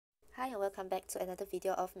Hi and welcome back to another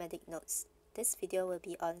video of Medic Notes. This video will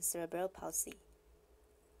be on cerebral palsy.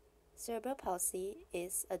 Cerebral palsy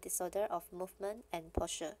is a disorder of movement and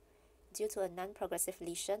posture due to a non-progressive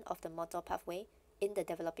lesion of the motor pathway in the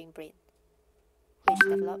developing brain, which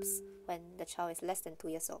develops when the child is less than 2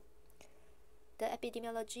 years old. The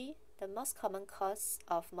epidemiology, the most common cause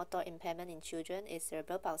of motor impairment in children is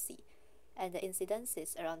cerebral palsy, and the incidence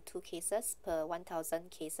is around 2 cases per 1,000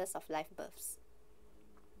 cases of live births.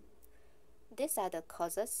 These are the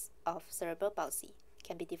causes of cerebral palsy,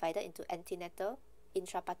 can be divided into antenatal,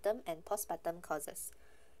 intrapartum, and postpartum causes.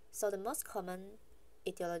 So the most common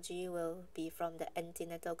etiology will be from the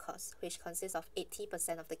antenatal cause, which consists of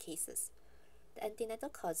 80% of the cases. The antenatal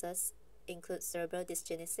causes include cerebral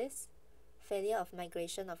dysgenesis, failure of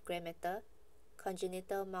migration of gray matter,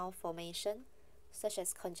 congenital malformation, such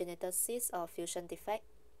as congenital cyst or fusion defect,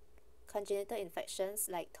 congenital infections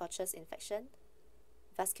like Torch's infection,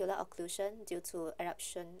 vascular occlusion due to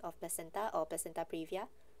eruption of placenta or placenta previa,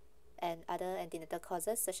 and other antenatal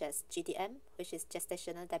causes such as GDM, which is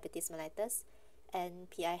gestational diabetes mellitus, and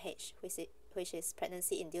PIH, which is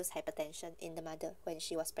pregnancy-induced hypertension in the mother when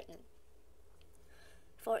she was pregnant.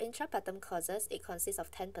 For intrapartum causes, it consists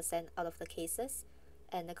of 10% out of the cases,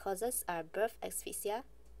 and the causes are birth asphyxia,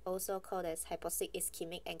 also called as hypoxic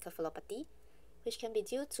ischemic encephalopathy, which can be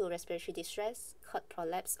due to respiratory distress, cord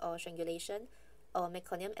prolapse or strangulation, or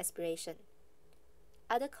meconium aspiration.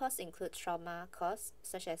 Other causes include trauma causes,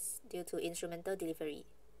 such as due to instrumental delivery,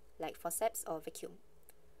 like forceps or vacuum.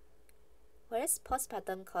 Whereas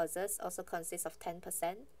postpartum causes also consist of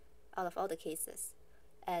 10% out of all the cases,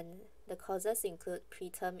 and the causes include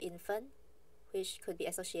preterm infant, which could be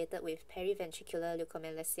associated with periventricular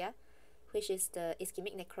leukomalacia, which is the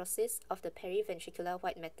ischemic necrosis of the periventricular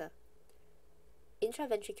white matter,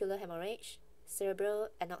 intraventricular hemorrhage, cerebral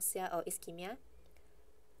anoxia or ischemia,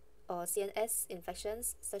 or CNS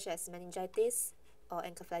infections such as meningitis or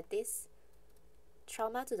encephalitis,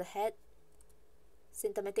 trauma to the head,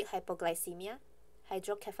 symptomatic hypoglycemia,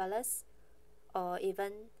 hydrocephalus, or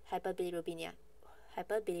even hyperbilirubinemia,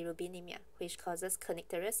 which causes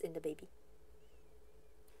kernicterus in the baby.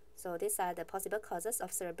 So these are the possible causes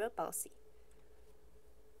of cerebral palsy.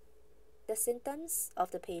 The symptoms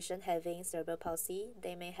of the patient having cerebral palsy,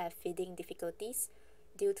 they may have feeding difficulties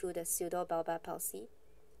due to the pseudobulbar palsy,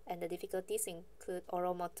 and the difficulties include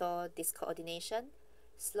oromotor discoordination,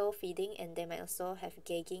 slow feeding, and they might also have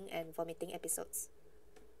gagging and vomiting episodes.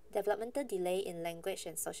 Developmental delay in language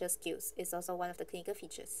and social skills is also one of the clinical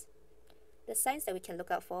features. The signs that we can look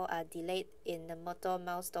out for are delayed in the motor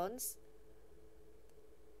milestones,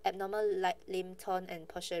 abnormal limb tone and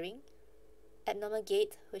posturing, abnormal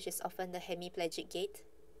gait, which is often the hemiplegic gait.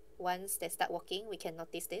 Once they start walking, we can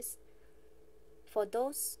notice this. For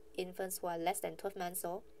those infants who are less than 12 months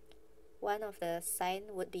old, one of the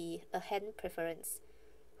signs would be a hand preference,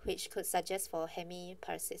 which could suggest for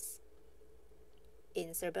hemiparesis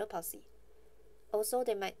in cerebral palsy. Also,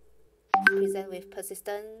 they might present with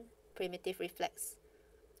persistent primitive reflex,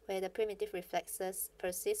 where the primitive reflexes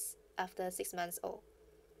persist after 6 months old.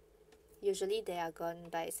 Usually, they are gone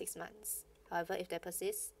by 6 months. However, if they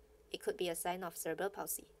persist, it could be a sign of cerebral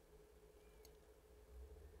palsy.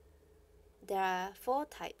 There are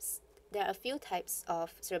a few types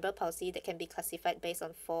of cerebral palsy that can be classified based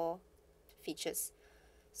on 4 features.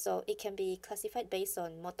 So it can be classified based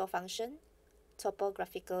on motor function,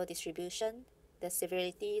 topographical distribution, the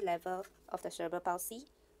severity level of the cerebral palsy,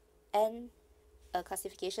 and a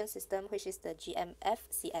classification system which is the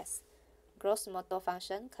GMFCS, Gross Motor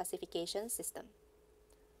Function Classification System.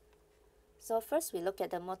 So first we look at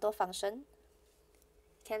the motor function.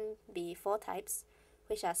 Can be 4 types,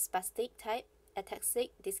 which are spastic type,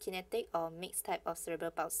 ataxic, dyskinetic, or mixed type of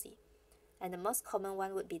cerebral palsy. And the most common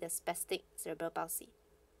one would be the spastic cerebral palsy.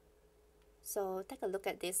 So take a look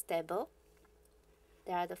at this table.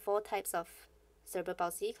 There are the 4 types of cerebral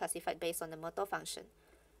palsy classified based on the motor function.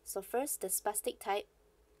 So first, the spastic type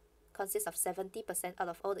consists of 70% out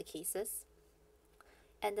of all the cases.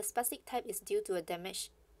 And the spastic type is due to a damage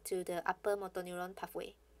to the upper motor neuron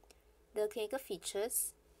pathway. The clinical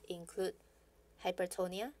features include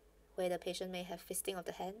hypertonia, where the patient may have fisting of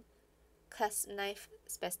the hand, clasp knife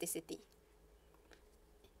spasticity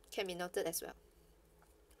can be noted as well.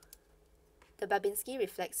 The Babinski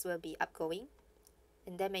reflex will be upgoing,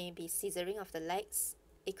 and there may be scissoring of the legs,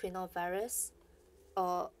 equinovarus,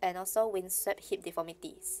 and also windswept hip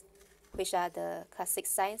deformities, which are the classic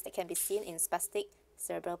signs that can be seen in spastic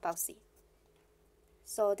cerebral palsy.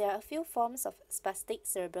 So there are a few forms of spastic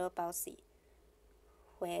cerebral palsy,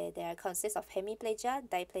 where there consists of hemiplegia,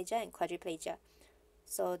 diplegia, and quadriplegia.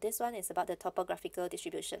 So this one is about the topographical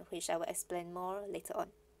distribution, which I will explain more later on.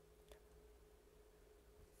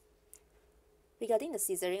 Regarding the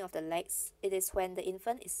scissoring of the legs, it is when the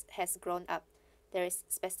infant has grown up. There is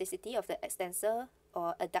spasticity of the extensor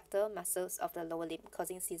or adductor muscles of the lower limb,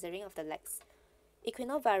 causing scissoring of the legs.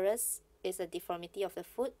 Equinovarus is a deformity of the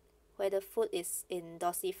foot, where the foot is in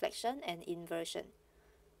dorsiflexion and inversion,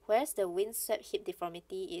 whereas the windswept hip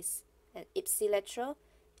deformity is an ipsilateral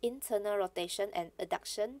internal rotation and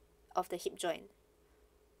adduction of the hip joint,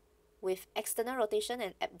 with external rotation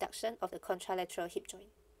and abduction of the contralateral hip joint.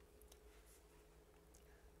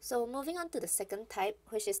 So moving on to the second type,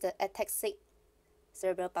 which is the ataxic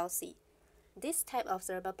cerebral palsy. This type of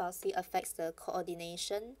cerebral palsy affects the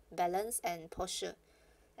coordination, balance, and posture,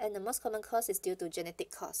 and the most common cause is due to genetic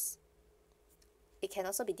cause. It can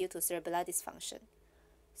also be due to cerebellar dysfunction.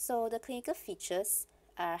 So the clinical features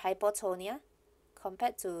are hypotonia.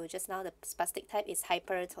 Compared to just now, the spastic type is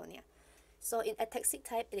hypertonia. So in ataxic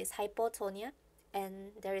type, it is hypotonia,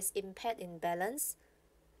 and there is impaired imbalance,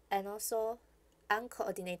 and also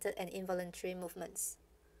uncoordinated and involuntary movements.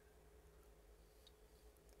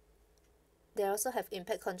 They also have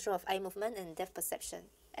impaired control of eye movement and depth perception,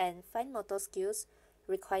 and fine motor skills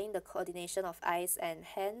requiring the coordination of eyes and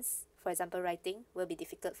hands, for example writing, will be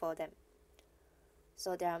difficult for them.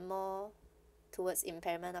 So there are more towards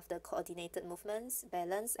impairment of the coordinated movements,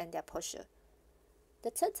 balance, and their posture. The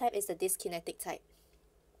third type is the dyskinetic type,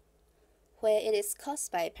 where it is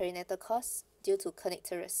caused by perinatal cause due to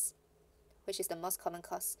kernicterus, which is the most common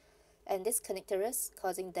cause, and this kernicterus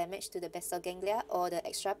causing damage to the basal ganglia or the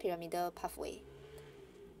extrapyramidal pathway.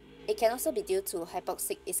 It can also be due to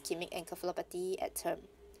hypoxic ischemic encephalopathy at term,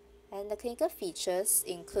 and the clinical features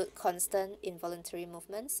include constant involuntary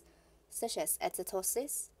movements such as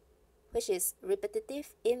atetosis, which is repetitive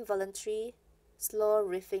involuntary slow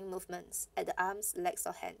riffing movements at the arms, legs,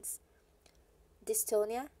 or hands.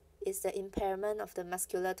 Dystonia is the impairment of the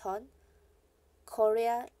muscular tone.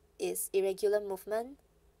 Chorea is irregular movement,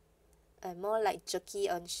 more like jerky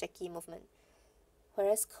or shaky movement,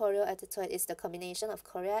 whereas choreoatetoid is the combination of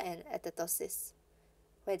chorea and atetosis,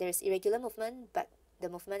 where there is irregular movement but the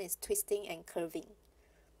movement is twisting and curving.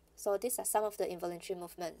 So these are some of the involuntary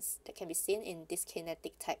movements that can be seen in this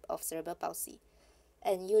kinetic type of cerebral palsy,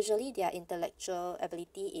 and usually their intellectual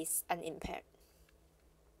ability is unimpaired.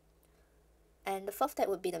 And the fourth type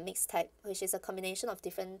would be the mixed type, which is a combination of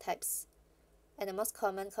different types, and the most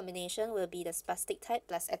common combination will be the spastic type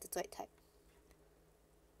plus atetoid type.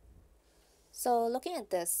 So looking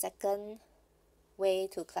at the second way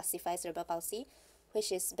to classify cerebral palsy,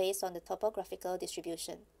 which is based on the topographical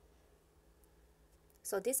distribution.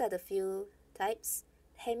 So these are the few types.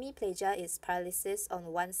 Hemiplegia is paralysis on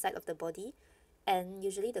one side of the body, and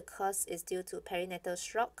usually the cause is due to perinatal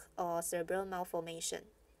shock or cerebral malformation.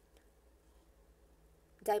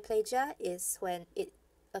 Diplegia is when it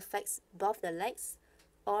affects both the legs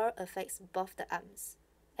or affects both the arms,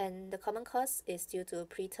 and the common cause is due to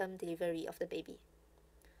preterm delivery of the baby.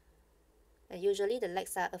 And usually the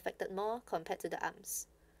legs are affected more compared to the arms.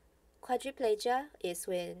 Quadriplegia is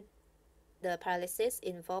when the paralysis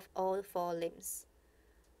involves all four limbs,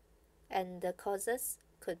 and the causes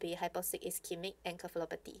could be hypoxic ischemic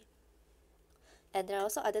encephalopathy. And there are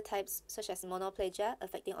also other types such as monoplegia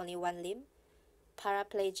affecting only one limb,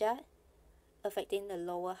 paraplegia affecting the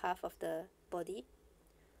lower half of the body,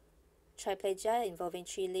 triplegia involving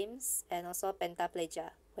 3 limbs, and also pentaplegia,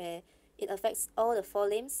 where it affects all the 4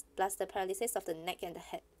 limbs plus the paralysis of the neck and the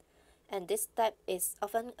head. And this type is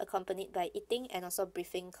often accompanied by eating and also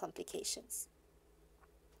breathing complications.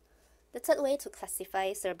 The third way to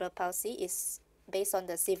classify cerebral palsy is based on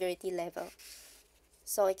the severity level.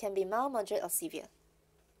 So it can be mild, moderate, or severe.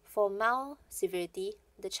 For mild severity,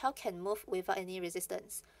 the child can move without any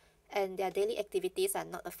resistance, and their daily activities are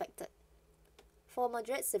not affected. For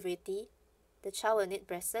moderate severity, the child will need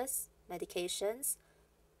braces, medications,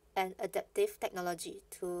 and adaptive technology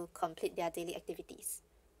to complete their daily activities.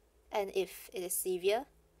 And if it is severe,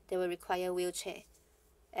 they will require a wheelchair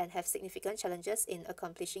and have significant challenges in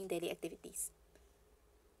accomplishing daily activities.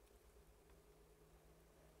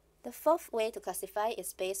 The fourth way to classify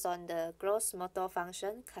is based on the Gross Motor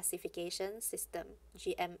Function Classification System,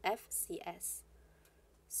 GMFCS.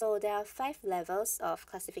 So there are 5 levels of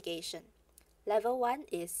classification. Level 1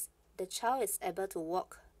 is the child is able to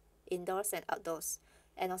walk indoors and outdoors,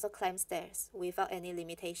 and also climb stairs without any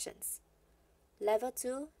limitations. Level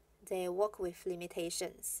 2, they walk with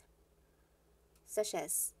limitations, such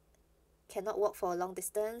as cannot walk for a long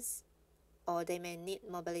distance, or they may need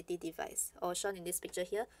mobility device, or shown in this picture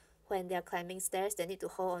here, when they are climbing stairs, they need to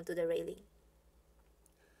hold onto the railing.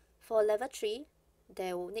 For level 3,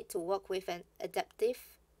 they will need to work with an adaptive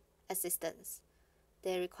assistance.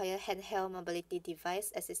 They require handheld mobility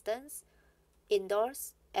device assistance.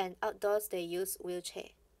 Indoors and outdoors, they use wheelchair.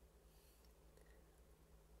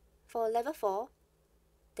 For level 4,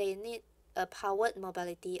 they need a powered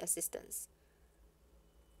mobility assistance.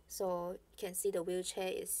 So you can see the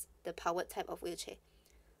wheelchair is the powered type of wheelchair.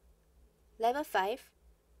 Level 5,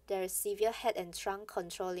 there is severe head and trunk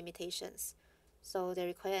control limitations. So they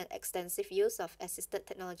require an extensive use of assisted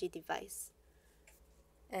technology device.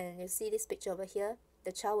 And you see this picture over here,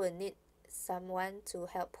 the child will need someone to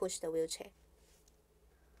help push the wheelchair.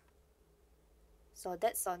 So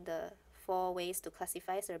that's on the 4 ways to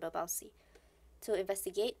classify cerebral palsy. To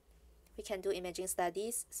investigate, we can do imaging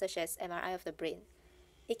studies such as MRI of the brain.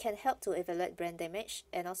 It can help to evaluate brain damage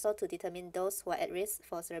and also to determine those who are at risk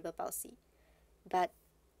for cerebral palsy. But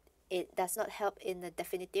it does not help in the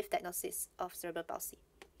definitive diagnosis of cerebral palsy.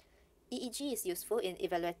 EEG is useful in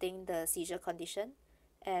evaluating the seizure condition,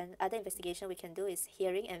 and other investigation we can do is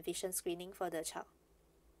hearing and vision screening for the child.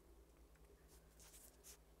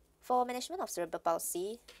 For management of cerebral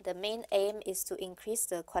palsy, the main aim is to increase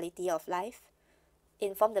the quality of life,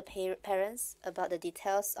 inform the parents about the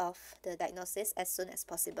details of the diagnosis as soon as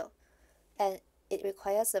possible, and it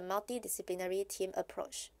requires a multidisciplinary team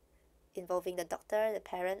approach involving the doctor, the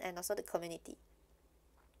parent, and also the community.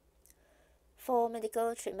 For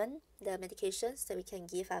medical treatment, the medications that we can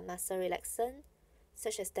give are muscle relaxant,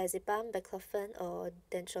 such as diazepam, baclofen, or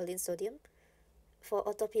dantrolene sodium. For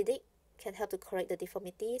orthopedic, can help to correct the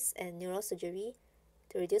deformities, and neurosurgery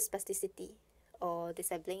to reduce spasticity or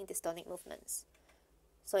disabling dystonic movements.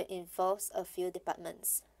 So it involves a few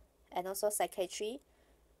departments. And also psychiatry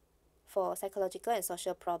for psychological and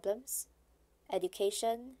social problems,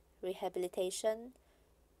 education, rehabilitation,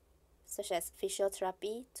 such as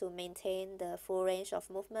physiotherapy to maintain the full range of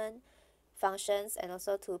movement, functions, and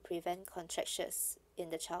also to prevent contractures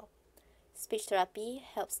in the child. Speech therapy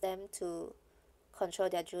helps them to control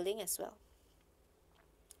their drooling as well.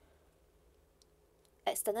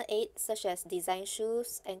 External aid such as design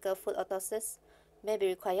shoes, ankle foot orthosis may be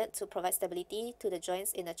required to provide stability to the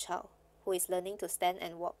joints in a child who is learning to stand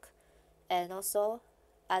and walk. And also,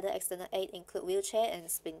 other external aid include wheelchair and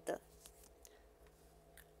splinter.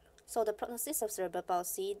 So the prognosis of cerebral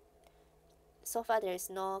palsy, so far there is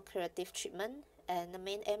no curative treatment, and the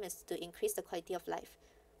main aim is to increase the quality of life.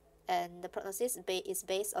 And the prognosis is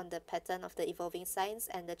based on the pattern of the evolving signs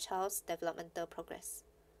and the child's developmental progress.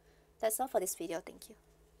 That's all for this video. Thank you.